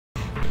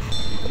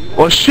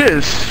Well, shit,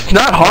 it's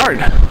not hard.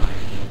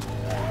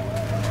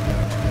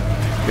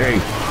 Hey,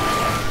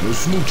 no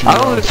smooching. I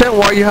don't understand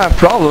why you have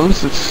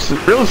problems. It's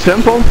real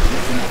simple.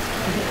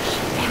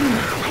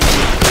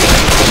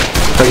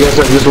 I guess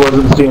I just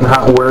wasn't seeing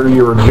where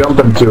you were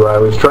jumping to. I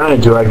was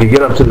trying to. I could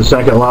get up to the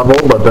second level,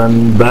 but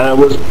then that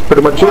was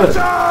pretty much it.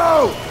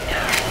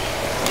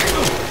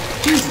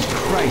 Jesus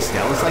Christ,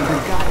 that looks like the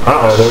guy.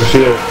 Uh-oh, there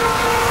she is.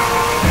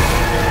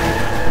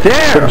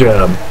 There! Good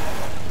job.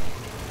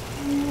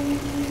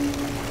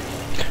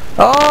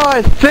 Oh,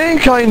 I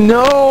think I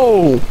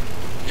know!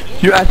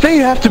 I think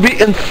you have to be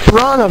in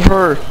front of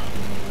her.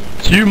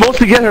 So you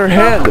mostly get her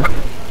head.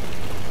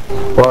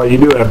 Well, you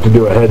do have to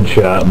do a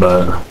headshot,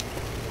 but...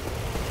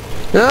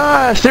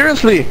 Ah,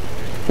 seriously.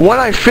 When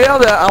I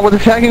failed that, I was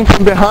attacking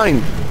from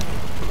behind.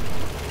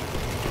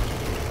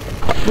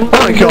 Oh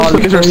my god,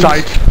 look at her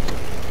sight.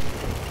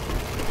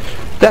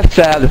 That's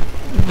sad.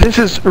 This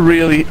is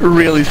really,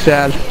 really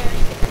sad.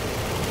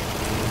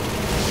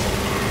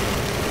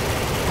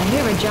 I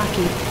hear a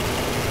jockey.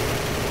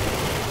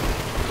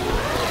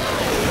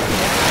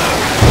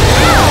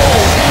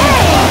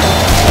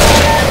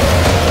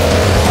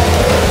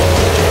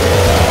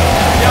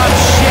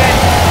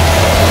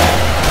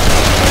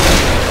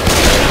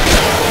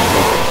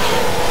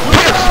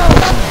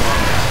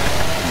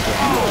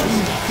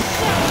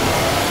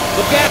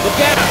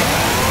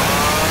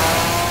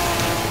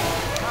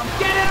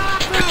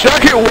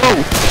 Jockey, whoa!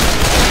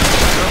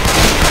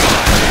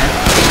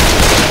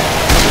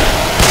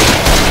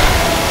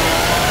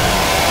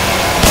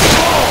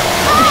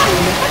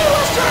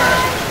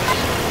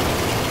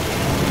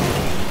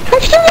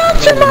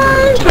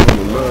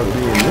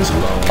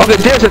 Okay,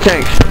 there's a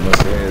tank.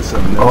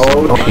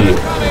 Oh, shit.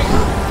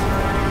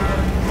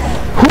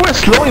 Who is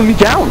slowing me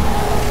down?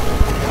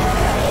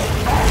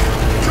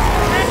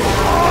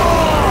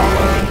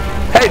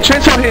 Hey,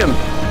 chainsaw him!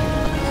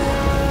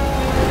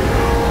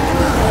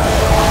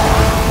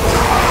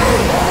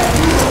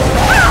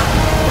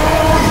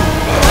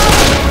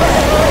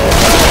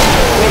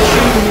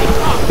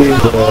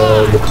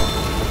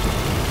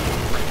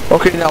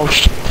 Okay, now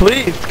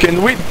please,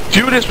 can we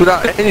do this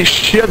without any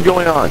shit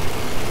going on?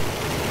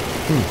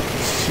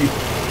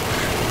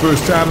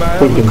 First time I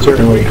We can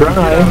certainly try.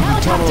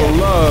 tunnel of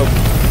love.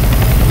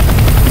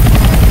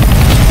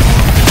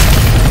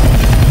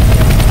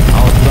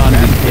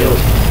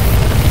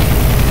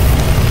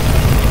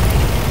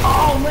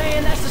 Oh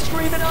man, that's the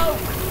screaming oak.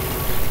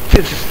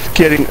 This is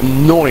getting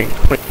annoying.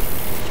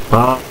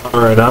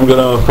 Alright, I'm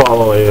gonna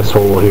follow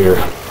asshole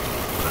here.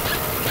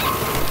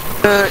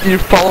 You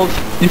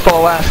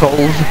follow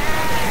assholes.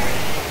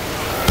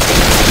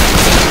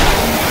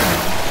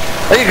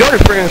 There you go, you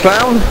friggin'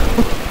 clown.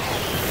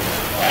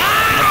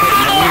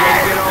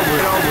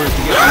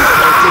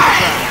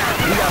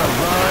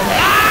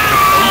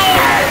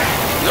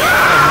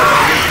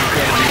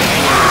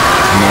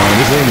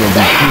 This ain't gonna be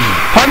cool.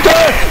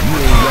 Hunter! You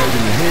ain't right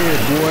in the head,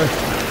 boy.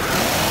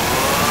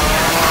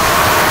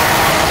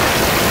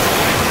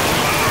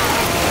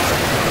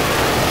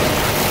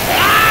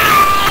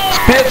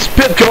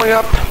 Spit going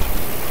up.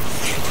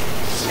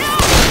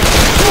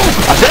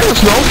 I said it was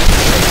slow.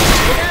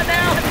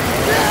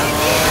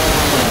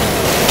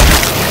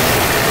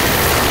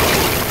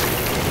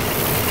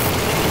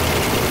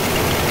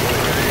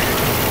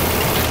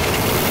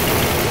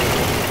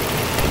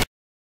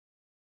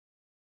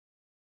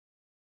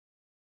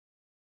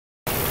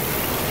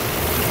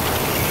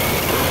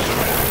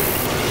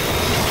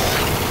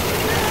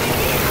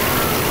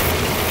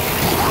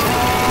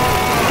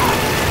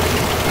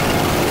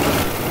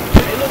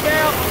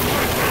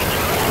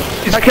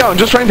 Back out, I'm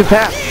just trying to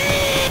pass.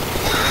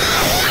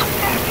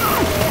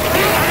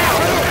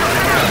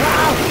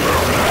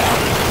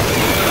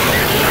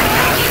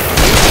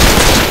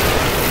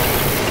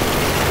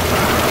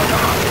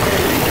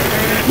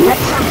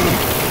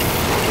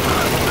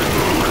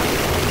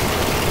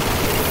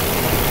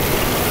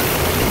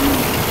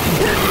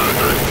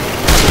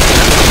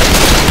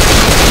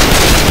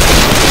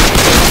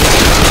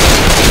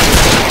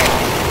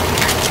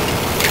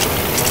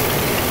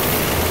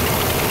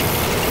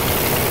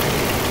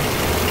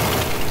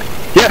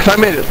 Yes, I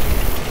made it.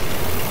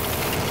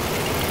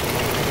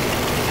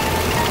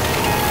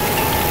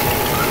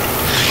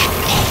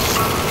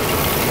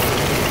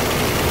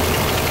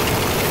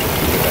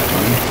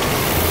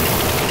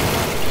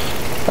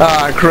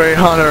 Ah, great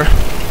hunter.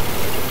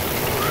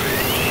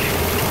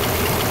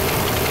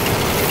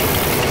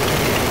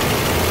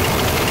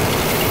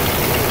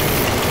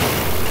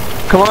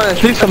 Come on,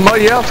 at least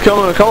somebody else come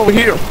over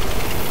here.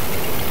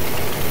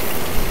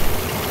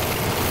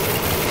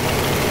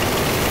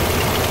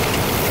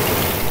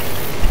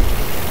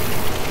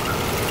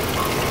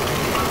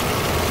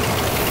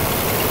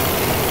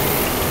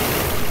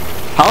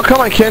 How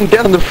come I can't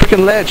get on the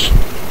freaking ledge?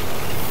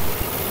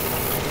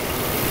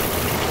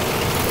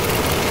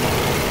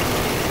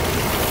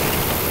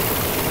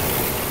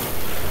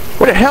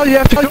 Where the hell do you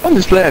have to go on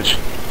this ledge?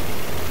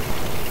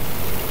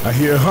 I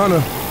hear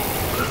Hunter.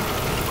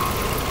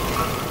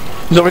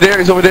 He's over there,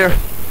 he's over there.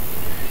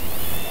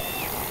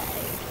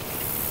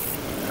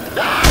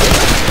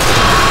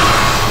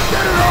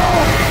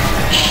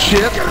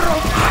 shit.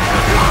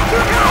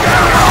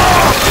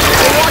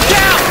 Watch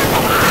out!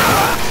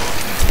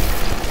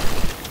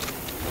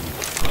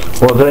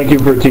 Well, thank you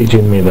for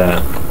teaching me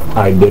that.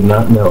 I did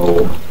not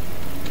know.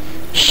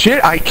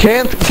 Shit, I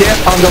can't get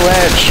on the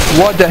ledge.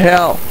 What the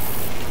hell?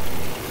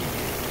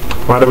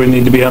 Why do we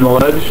need to be on the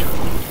ledge?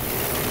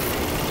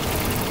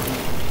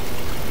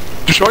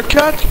 The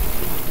shortcut?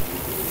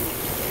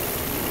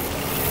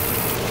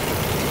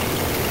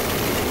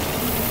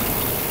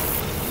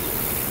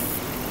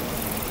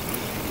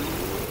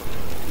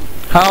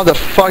 How the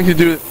fuck do you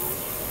do it?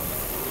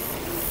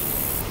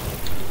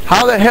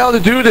 How the hell to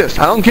do this?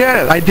 I don't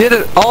get it. I did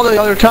it all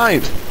the other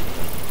times.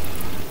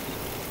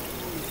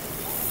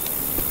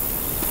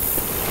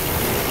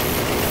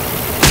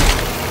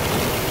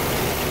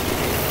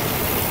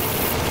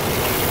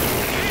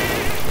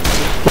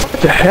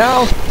 What the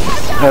hell?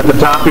 At the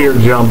top of your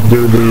jump,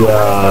 do the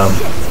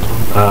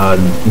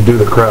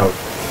crouch.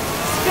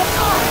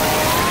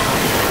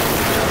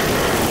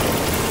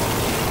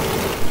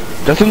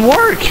 Doesn't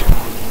work.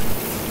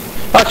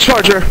 A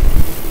charger.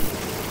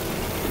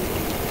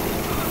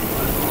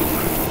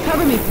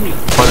 Cover me, please.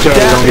 Watch out,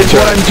 you don't That get is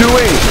what shot. I'm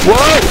doing.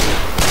 Whoa!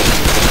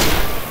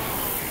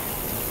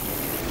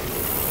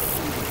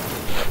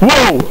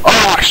 Whoa!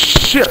 Oh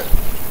shit!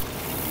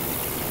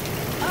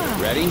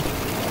 Ready?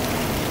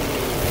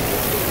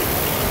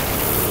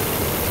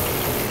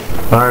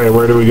 Alright,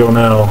 where do we go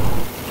now?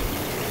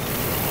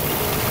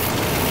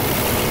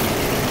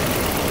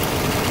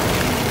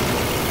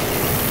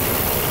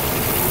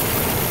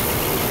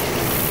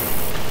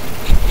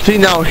 See,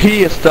 now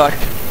he is stuck.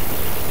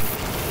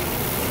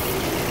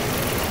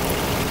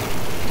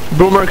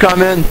 Boomer,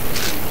 come in.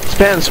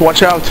 Spence,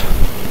 watch out.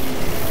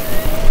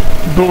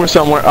 Boomer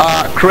somewhere.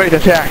 Ah, great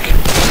attack.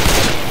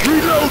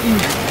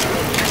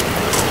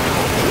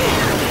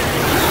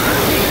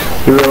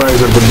 You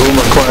realize if the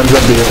boomer climbs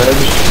up the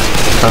edge,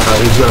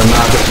 he's gonna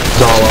knock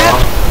us all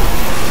off.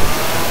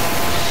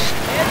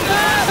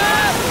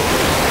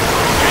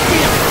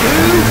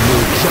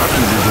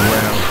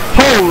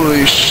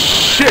 Holy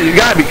shit, you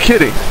gotta be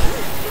kidding.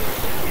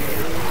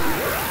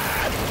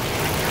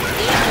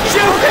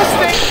 Shoot this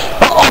thing!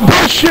 Oh,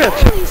 bullshit!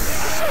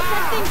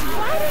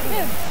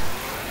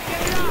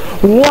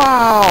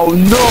 Wow,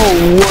 no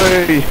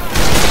way.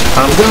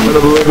 I'm coming,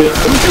 Oblivion.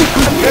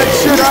 Get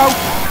shit out.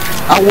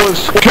 I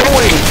was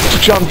going to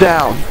jump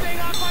down.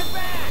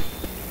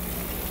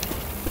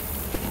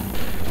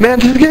 Man,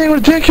 this is getting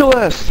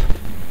ridiculous.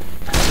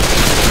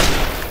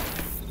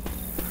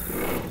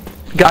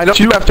 Guy, don't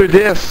you after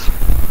this?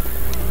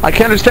 I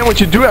can't understand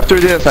what you do after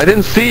this. I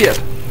didn't see it.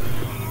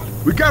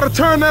 We gotta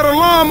turn that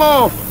alarm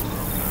off.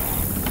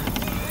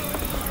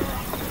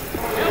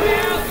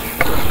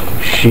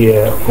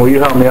 Shit. Will you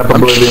help me up,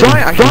 I'm Oblivion?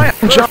 trying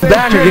to jump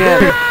back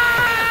again.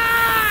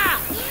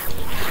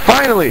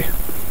 Finally.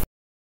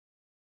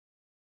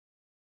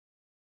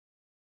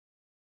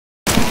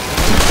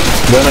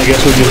 Then I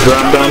guess we just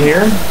drop down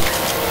here?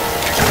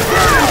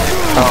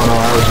 Oh no,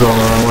 I was going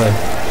the wrong way.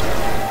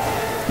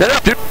 No,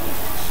 dude.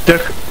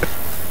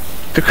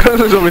 The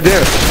cursor's over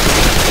there.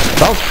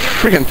 That was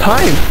freaking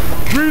time.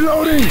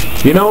 Reloading.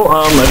 You know,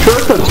 a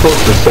shortcut's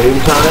supposed to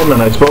save time,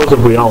 and I suppose if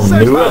we all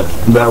knew it,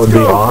 that would be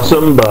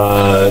awesome,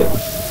 but...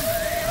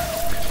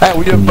 Hey,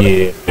 we didn't,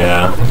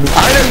 yeah.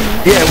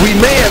 yeah, we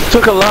may have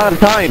took a lot of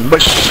time,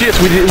 but shit,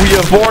 we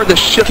avoided the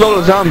shitload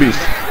of zombies.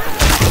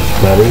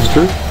 That is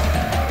true.